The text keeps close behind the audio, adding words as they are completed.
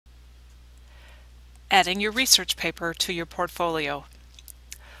adding your research paper to your portfolio.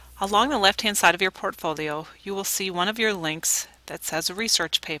 Along the left-hand side of your portfolio, you will see one of your links that says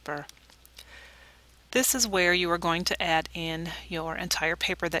research paper. This is where you are going to add in your entire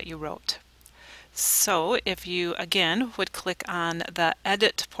paper that you wrote. So if you again would click on the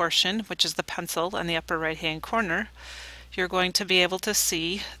edit portion, which is the pencil in the upper right hand corner, you're going to be able to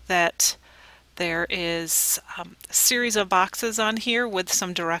see that there is a series of boxes on here with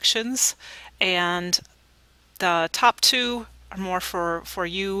some directions, and the top two are more for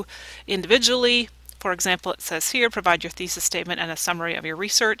you individually. For example, it says here, provide your thesis statement and a summary of your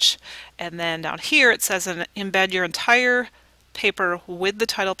research. And then down here it says embed your entire paper with the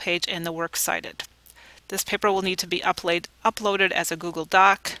title page and the works cited. This paper will need to be uploaded as a Google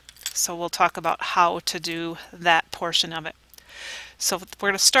Doc, so we'll talk about how to do that portion of it. So we're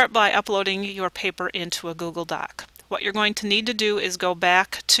going to start by uploading your paper into a Google Doc. What you're going to need to do is go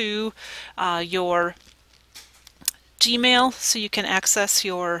back to your Gmail so you can access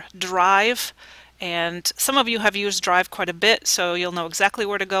your Drive. And some of you have used Drive quite a bit, so you'll know exactly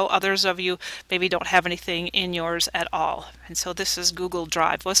where to go. Others of you maybe don't have anything in yours at all. And so this is Google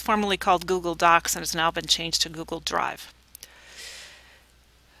Drive. It was formerly called Google Docs and has now been changed to Google Drive.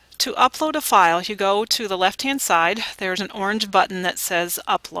 To upload a file, you go to the left-hand side. There's an orange button that says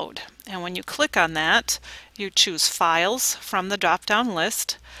Upload. And when you click on that, you choose Files from the drop-down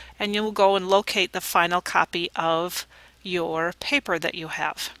list, and you'll go and locate the final copy of your paper that you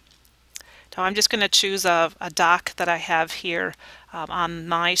have. Now I'm just going to choose a doc that I have here on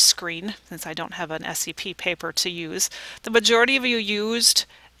my screen, since I don't have an SCP paper to use. The majority of you used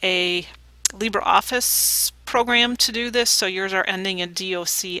a LibreOffice program to do this, so yours are ending in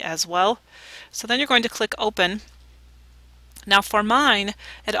DOC as well. So then you're going to click Open. Now for mine,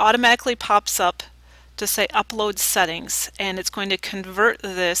 it automatically pops up to say Upload Settings, and it's going to convert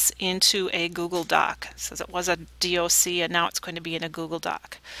this into a Google Doc. It says it was a DOC and now it's going to be in a Google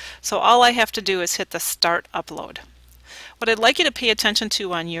Doc. So all I have to do is hit the Start Upload. What I'd like you to pay attention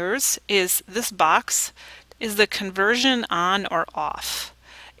to on yours is this box. Is the conversion on or off?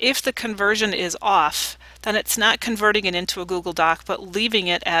 If the conversion is off, then it's not converting it into a Google Doc but leaving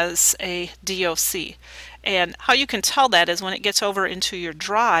it as a DOC. And how you can tell that is when it gets over into your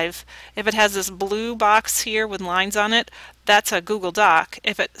Drive, if it has this blue box here with lines on it, that's a Google Doc.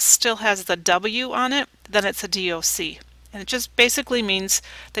 If it still has the W on it, then it's a DOC. And it just basically means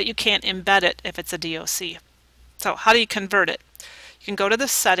that you can't embed it if it's a DOC. So how do you convert it? You can go to the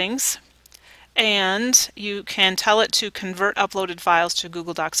settings, and you can tell it to convert uploaded files to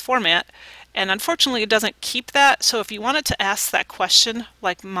Google Docs format. And unfortunately it doesn't keep that, so if you wanted to ask that question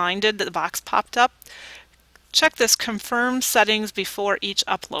like mine did, the box popped up, check this confirm settings before each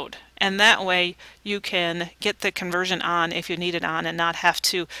upload, and that way you can get the conversion on if you need it on and not have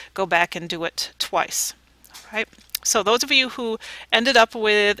to go back and do it twice. All right. So those of you who ended up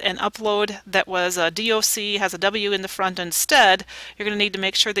with an upload that was a DOC, has a W in the front instead, you're going to need to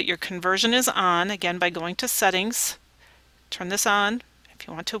make sure that your conversion is on, again by going to Settings, turn this on. If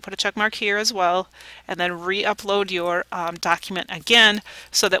you want to, put a check mark here as well, and then re-upload your document again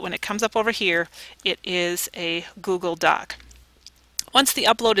so that when it comes up over here, it is a Google Doc. Once the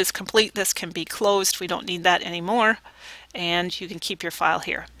upload is complete, this can be closed. We don't need that anymore, and you can keep your file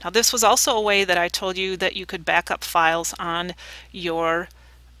here. Now this was also a way that I told you that you could back up files on your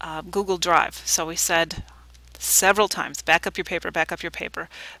Google Drive. So we said several times, back up your paper, back up your paper.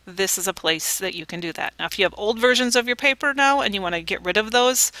 This is a place that you can do that. Now if you have old versions of your paper now and you want to get rid of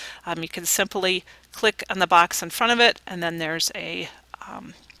those, you can simply click on the box in front of it, and then there's a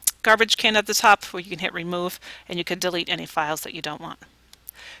garbage can at the top where you can hit remove, and you can delete any files that you don't want.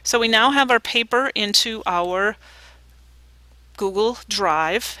 So we now have our paper into our Google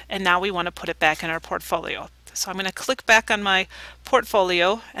Drive, and now we want to put it back in our portfolio. So I'm going to click back on my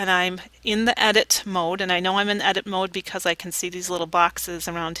portfolio, and I'm in the edit mode, and I know I'm in edit mode because I can see these little boxes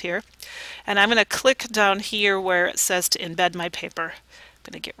around here. And I'm going to click down here where it says to embed my paper.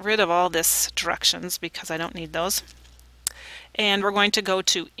 I'm going to get rid of all this directions because I don't need those. And we're going to go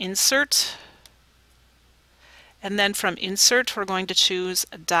to Insert, and then from Insert we're going to choose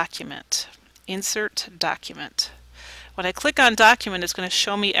Document. Insert Document. When I click on Document, it's going to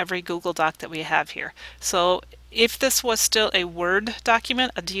show me every Google Doc that we have here. So if this was still a Word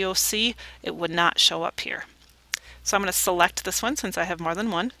document, a DOC, it would not show up here. So I'm going to select this one since I have more than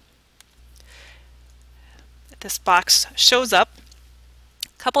one. This box shows up.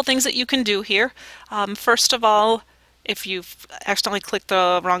 A couple things that you can do here. First of all, if you've accidentally clicked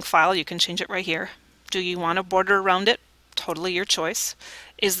the wrong file, you can change it right here. Do you want a border around it? totally your choice.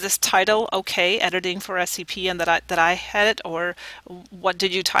 Is this title okay, editing for SCP, and that I had it, or what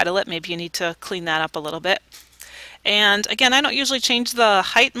did you title it? Maybe you need to clean that up a little bit. And again, I don't usually change the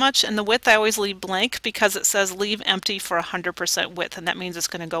height much, and the width I always leave blank because it says leave empty for 100% width, and that means it's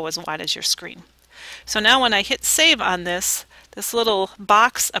going to go as wide as your screen. So now when I hit save on this, this little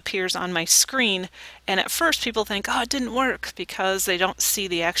box appears on my screen, and at first people think, oh, it didn't work, because they don't see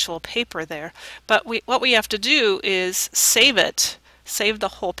the actual paper there. But what we have to do is save it, save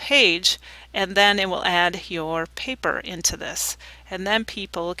the whole page, and then it will add your paper into this. And then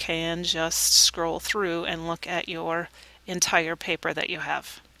people can just scroll through and look at your entire paper that you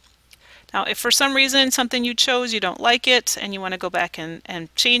have. Now, if for some reason something you chose, you don't like it, and you want to go back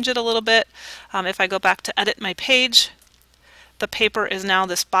and change it a little bit, if I go back to edit my page, the paper is now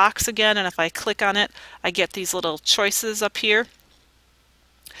this box again, and if I click on it, I get these little choices up here.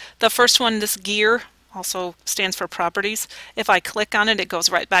 The first one, this gear, also stands for properties. If I click on it, it goes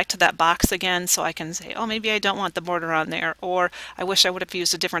right back to that box again, so I can say, oh, maybe I don't want the border on there, or I wish I would have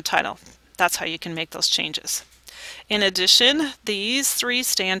used a different title. That's how you can make those changes. In addition, these three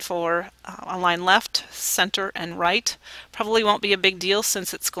stand for align left, center, and right. Probably won't be a big deal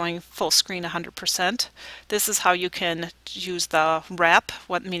since it's going full screen 100%. This is how you can use the wrap,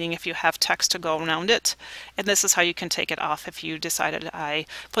 meaning if you have text to go around it. And this is how you can take it off if you decided I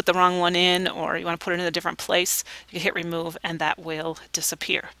put the wrong one in, or you want to put it in a different place. You can hit remove and that will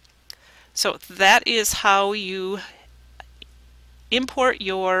disappear. So that is how you import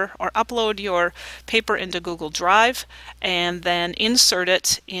your or upload your paper into Google Drive and then insert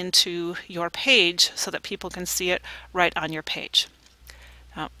it into your page so that people can see it right on your page.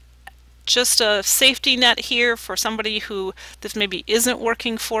 Now, just a safety net here for somebody who this maybe isn't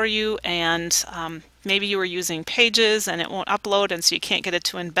working for you, and maybe you were using Pages and it won't upload and so you can't get it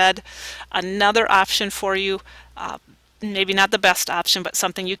to embed. Another option for you, maybe not the best option, but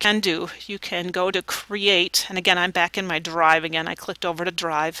something you can do. You can go to Create, and again, I'm back in my Drive again. I clicked over to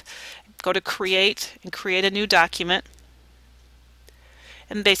Drive. Go to Create and create a new document.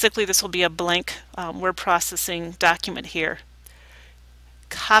 And basically this will be a blank word processing document here.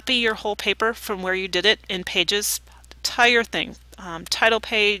 Copy your whole paper from where you did it in Pages, entire thing, title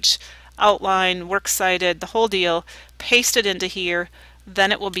page, outline, works cited, the whole deal, paste it into here.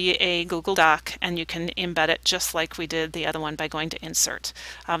 Then it will be a Google Doc, and you can embed it just like we did the other one by going to Insert.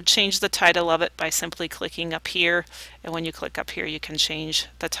 Change the title of it by simply clicking up here, and when you click up here you can change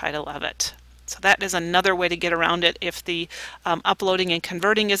the title of it. So that is another way to get around it. If the uploading and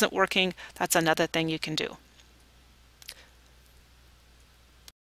converting isn't working, that's another thing you can do.